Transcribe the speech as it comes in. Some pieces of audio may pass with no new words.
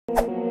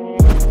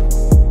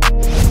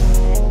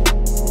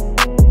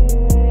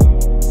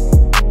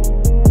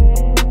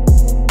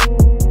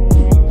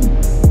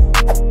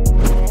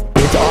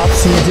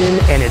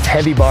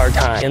heavy bar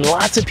time. And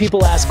lots of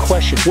people ask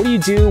questions. What do you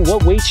do?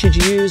 What weight should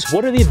you use?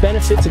 What are the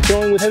benefits of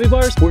throwing with heavy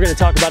bars? We're gonna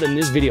talk about it in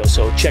this video,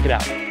 so check it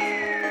out.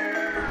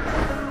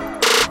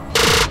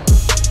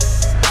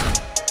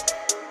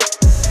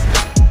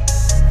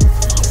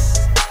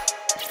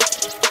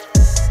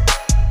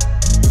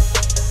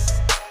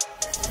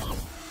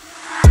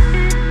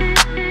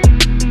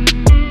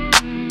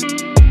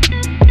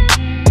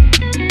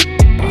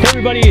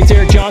 Everybody, it's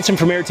Eric Johnson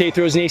from Arete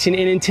Throws Nation,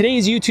 and in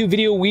today's YouTube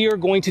video we are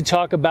going to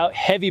talk about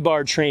heavy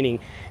bar training.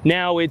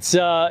 Now it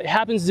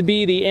happens to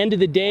be the end of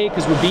the day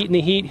because we're beating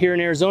the heat here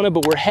in Arizona,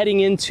 but we're heading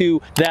into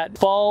that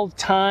fall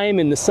time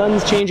and the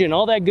sun's changing and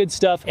all that good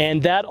stuff,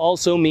 and that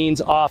also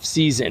means off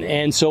season.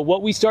 And so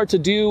what we start to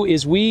do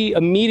is we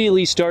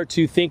immediately start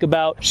to think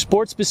about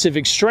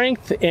sport-specific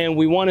strength, and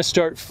we want to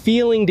start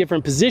feeling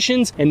different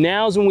positions, and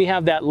now's when we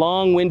have that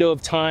long window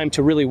of time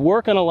to really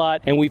work on a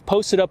lot. And we've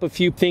posted up a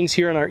few things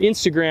here on our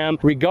Instagram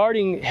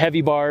regarding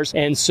heavy bars,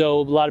 and so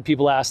a lot of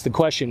people ask the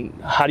question,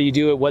 how do you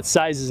do it, what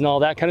sizes and all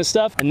that kind of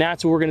stuff, and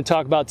that's what we're going to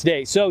talk about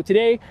today. So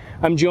today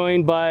I'm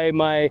joined by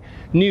my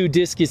new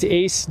discus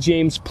ace,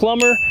 James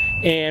Plummer,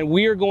 and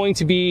we are going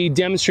to be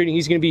demonstrating.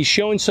 He's going to be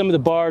showing some of the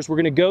bars. We're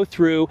going to go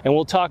through and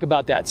we'll talk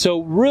about that.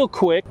 So real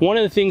quick, one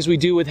of the things we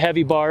do with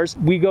heavy bars,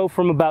 we go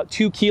from about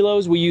 2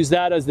 kilos. We use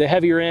that as the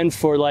heavier end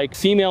for like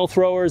female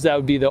throwers. That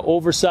would be the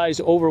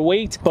oversized,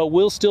 overweight, but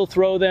we'll still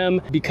throw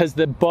them because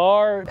the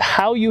bar,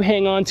 how you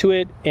hang on to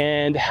it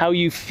and how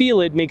you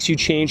feel it makes you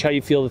change how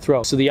you feel the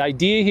throw. So the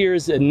idea here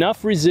is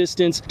enough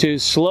resistance to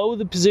slow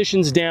the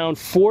positions down,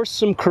 force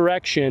some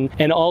correction,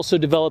 and also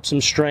develop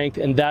some strength,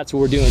 and that's what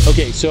we're doing.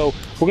 Okay, so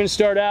we're going to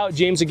start out.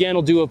 James again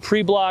will do a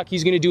pre-block.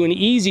 He's going to do an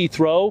easy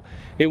throw.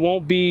 It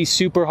won't be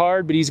super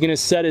hard, but he's going to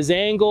set his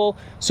angle.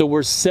 So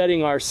we're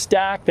setting our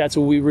stack. That's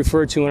what we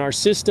refer to in our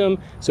system.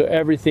 So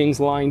everything's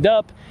lined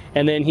up,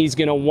 and then he's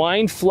going to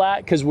wind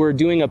flat because we're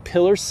doing a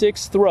pillar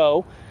 6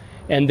 throw.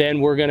 And then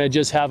we're gonna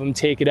just have him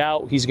take it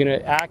out. He's gonna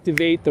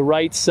activate the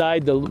right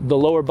side, the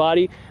lower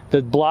body.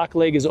 The block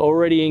leg is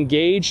already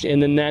engaged,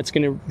 and then that's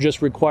gonna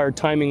just require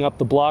timing up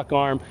the block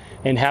arm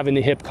and having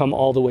the hip come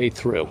all the way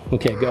through.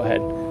 Okay, go ahead.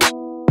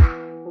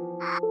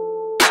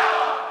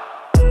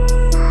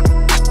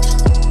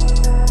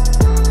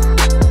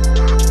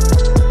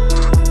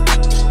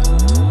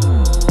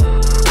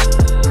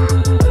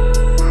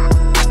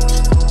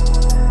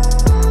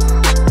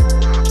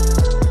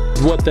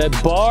 What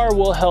the bar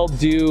will help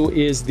do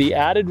is the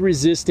added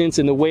resistance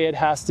and the way it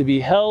has to be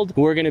held.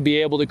 We're going to be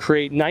able to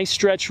create nice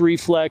stretch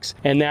reflex,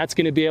 and that's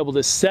going to be able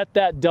to set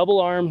that double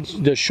arm,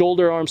 the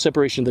shoulder arm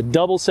separation, the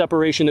double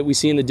separation that we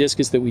see in the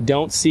discus that we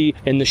don't see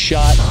in the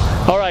shot.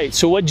 All right,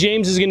 so what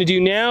James is going to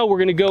do now, we're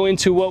going to go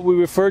into what we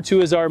refer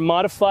to as our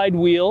modified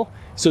wheel.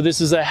 So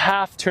this is a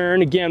half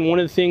turn. Again, one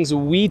of the things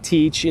we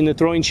teach in the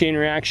throwing chain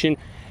reaction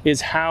is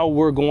how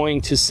we're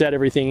going to set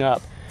everything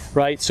up.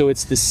 Right, so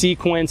it's the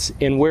sequence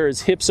and where his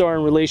hips are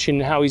in relation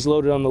and how he's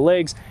loaded on the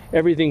legs.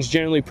 Everything's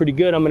generally pretty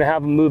good. I'm going to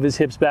have him move his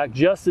hips back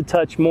just a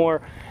touch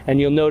more, and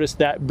you'll notice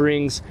that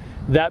brings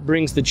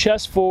the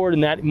chest forward,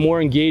 and that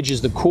more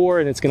engages the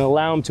core, and it's going to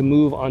allow him to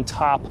move on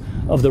top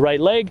of the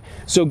right leg.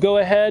 So go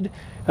ahead.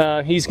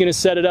 He's going to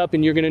set it up,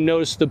 and you're going to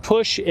notice the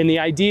push, and the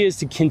idea is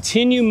to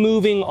continue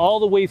moving all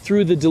the way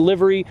through the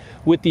delivery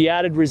with the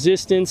added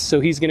resistance.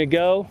 So he's going to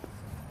go.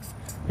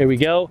 There we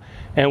go,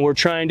 and we're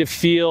trying to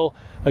feel.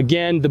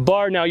 Again, the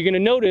bar, now you're going to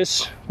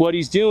notice what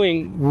he's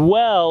doing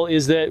well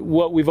is that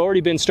what we've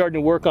already been starting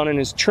to work on in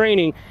his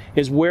training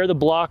is where the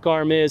block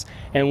arm is.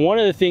 And one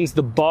of the things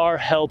the bar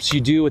helps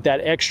you do with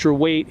that extra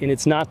weight, and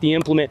it's not the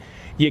implement,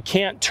 you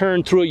can't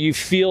turn through it. You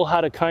feel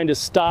how to kind of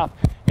stop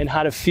and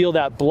how to feel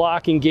that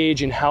block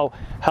engage and how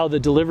the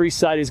delivery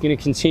side is going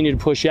to continue to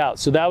push out.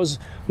 So that was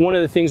one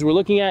of the things we're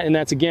looking at, and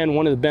that's again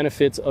one of the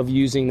benefits of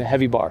using the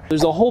heavy bar.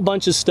 There's a whole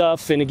bunch of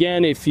stuff, and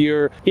again, if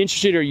you're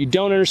interested or you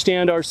don't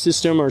understand our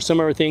system or some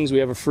other things, we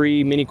have a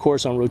free mini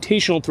course on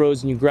rotational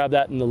throws, and you grab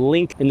that in the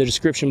link in the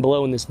description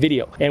below in this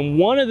video. And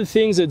one of the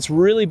things that's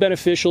really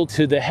beneficial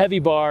to the heavy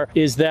bar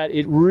is that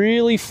it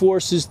really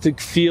forces to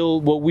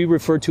feel what we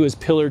refer to as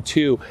pillar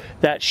 2,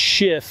 that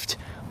shift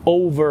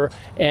over,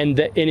 and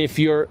if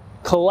you're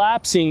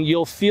collapsing,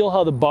 you'll feel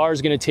how the bar is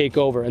going to take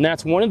over. And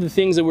that's one of the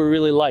things that we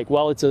really like.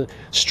 While it's a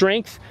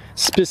strength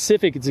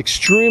specific, it's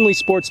extremely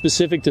sport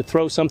specific to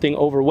throw something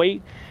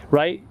overweight,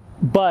 right?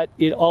 But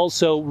it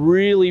also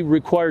really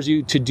requires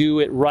you to do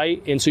it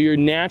right. And so you're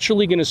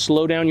naturally going to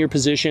slow down your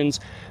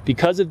positions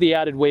because of the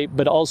added weight,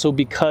 but also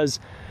because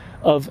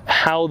of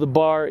how the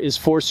bar is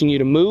forcing you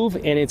to move,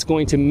 and it's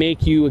going to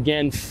make you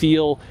again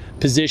feel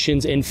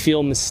positions and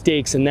feel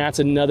mistakes. And that's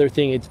another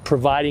thing. It's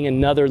providing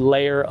another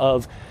layer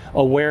of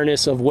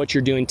awareness of what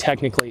you're doing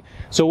technically.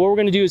 So what we're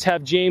going to do is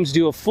have James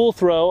do a full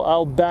throw.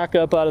 I'll back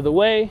up out of the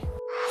way.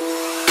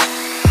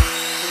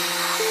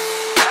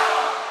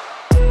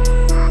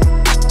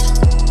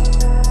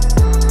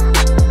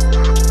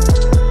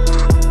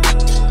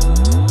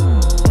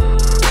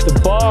 The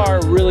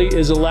bar really really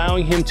is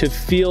allowing him to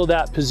feel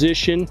that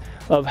position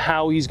of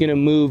how he's going to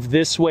move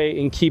this way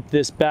and keep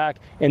this back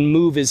and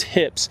move his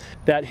hips.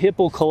 That hip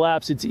will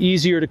collapse. It's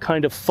easier to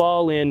kind of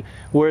fall in,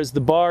 whereas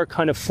the bar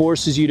kind of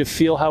forces you to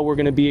feel how we're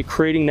going to be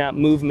creating that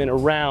movement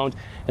around,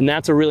 and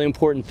that's a really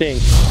important thing.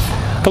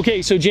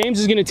 Okay, so James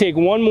is going to take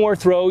one more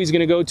throw. He's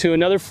going to go to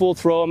another full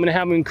throw. I'm going to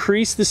have him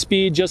increase the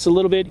speed just a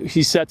little bit.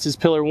 He sets his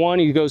pillar 1,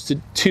 he goes to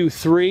 2,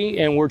 3,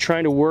 and we're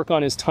trying to work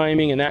on his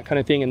timing and that kind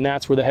of thing, and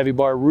that's where the heavy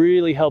bar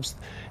really helps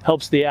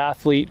the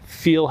athlete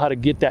feel how to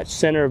get that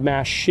center of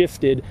mass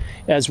shifted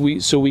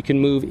so we can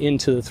move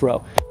into the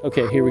throw.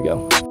 Okay, here we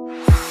go.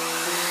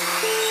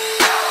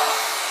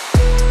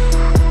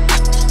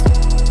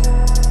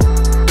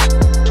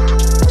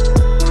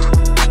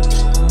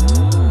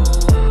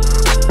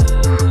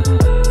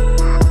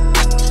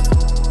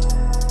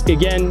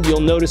 Again,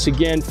 you'll notice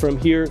again from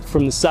here,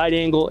 from the side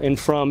angle, and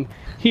from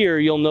here,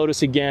 you'll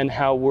notice again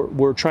how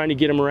we're trying to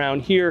get him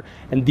around here,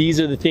 and these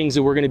are the things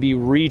that we're going to be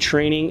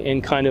retraining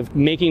and kind of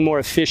making more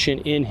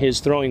efficient in his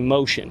throwing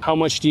motion. How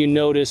much do you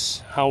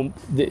notice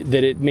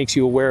that it makes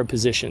you aware of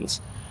positions?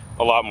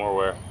 A lot more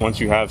aware. Once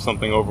you have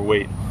something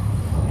overweight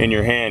in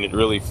your hand, it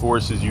really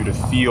forces you to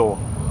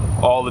feel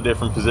all the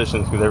different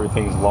positions because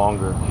everything's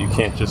longer. You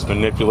can't just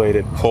manipulate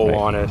it, pull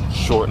on it,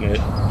 shorten it.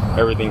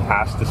 Everything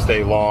has to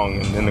stay long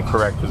and in the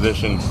correct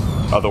position.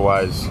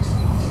 Otherwise,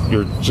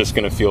 you're just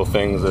going to feel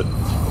things that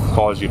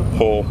cause you to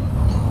pull,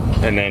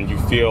 and then you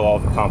feel all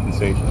the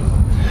compensation.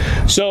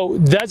 So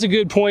that's a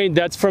good point.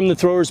 That's from the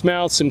thrower's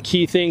mouth, some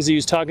key things that he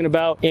was talking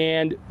about,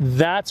 and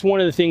that's one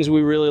of the things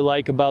we really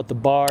like about the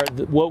bar.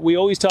 What we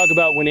always talk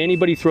about when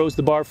anybody throws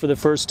the bar for the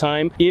first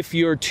time, if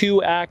you're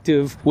too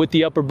active with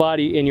the upper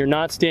body and you're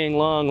not staying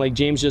long, like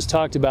James just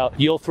talked about,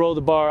 you'll throw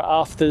the bar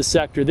off the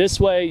sector this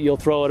way, you'll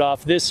throw it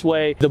off this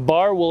way. The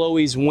bar will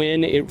always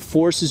win. It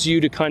forces you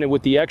to kind of,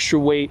 with the extra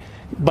weight,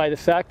 by the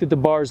fact that the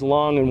bar is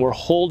long and we're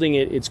holding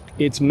it,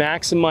 it's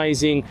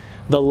maximizing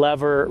the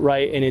lever,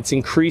 right, and it's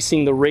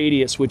increasing the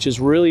radius, which is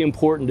really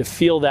important to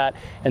feel that.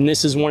 And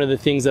this is one of the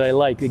things that I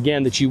like,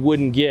 again, that you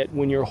wouldn't get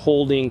when you're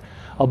holding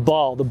a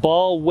ball. The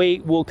ball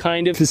weight will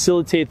kind of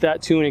facilitate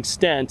that to an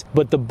extent,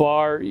 but the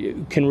bar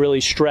can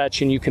really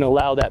stretch and you can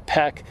allow that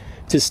pec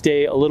to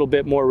stay a little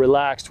bit more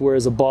relaxed,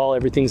 whereas a ball,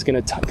 everything's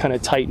going to kind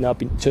of tighten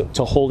up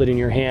to hold it in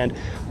your hand,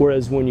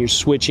 whereas when you're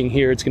switching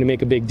here, it's going to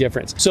make a big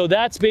difference. So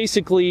that's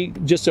basically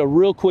just a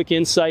real quick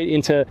insight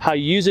into how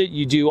you use it.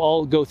 You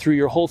go through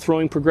your whole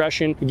throwing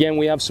progression. Again,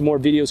 we have some more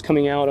videos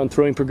coming out on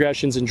throwing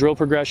progressions and drill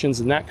progressions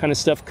and that kind of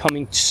stuff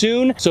coming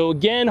soon. So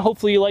again,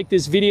 hopefully you liked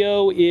this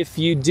video. If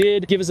you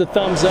did, give us a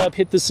thumbs up,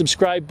 hit the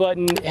subscribe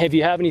button. If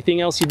you have anything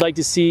else you'd like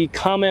to see,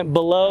 comment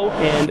below,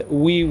 and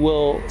we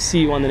will see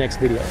you on the next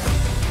video.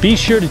 Be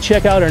sure to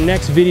check out our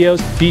next videos.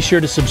 Be sure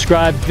to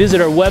subscribe.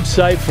 Visit our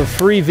website for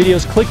free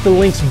videos. Click the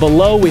links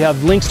below. We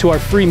have links to our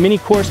free mini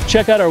course.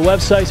 Check out our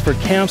websites for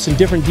camps and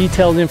different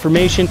detailed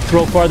information.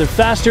 Throw farther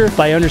faster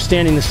by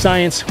understanding the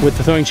science with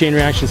the throwing chain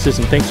reaction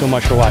system. Thanks so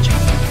much for watching.